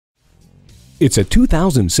It's a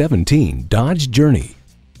 2017 Dodge Journey.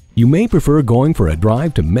 You may prefer going for a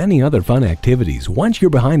drive to many other fun activities once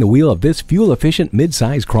you're behind the wheel of this fuel-efficient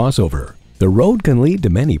mid-size crossover. The road can lead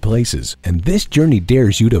to many places, and this Journey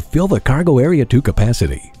dares you to fill the cargo area to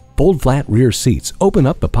capacity. Fold flat rear seats open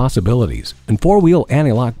up the possibilities, and four-wheel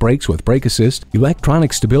anti-lock brakes with brake assist,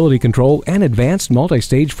 electronic stability control, and advanced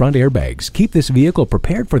multi-stage front airbags keep this vehicle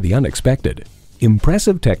prepared for the unexpected.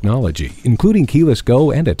 Impressive technology, including keyless go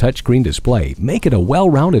and a touchscreen display, make it a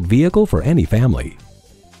well-rounded vehicle for any family.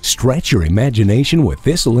 Stretch your imagination with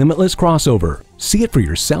this limitless crossover. See it for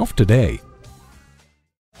yourself today.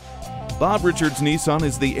 Bob Richards Nissan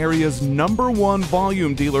is the area's #1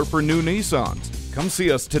 volume dealer for new Nissans. Come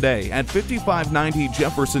see us today at 5590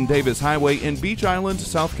 Jefferson Davis Highway in Beach Island,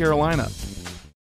 South Carolina.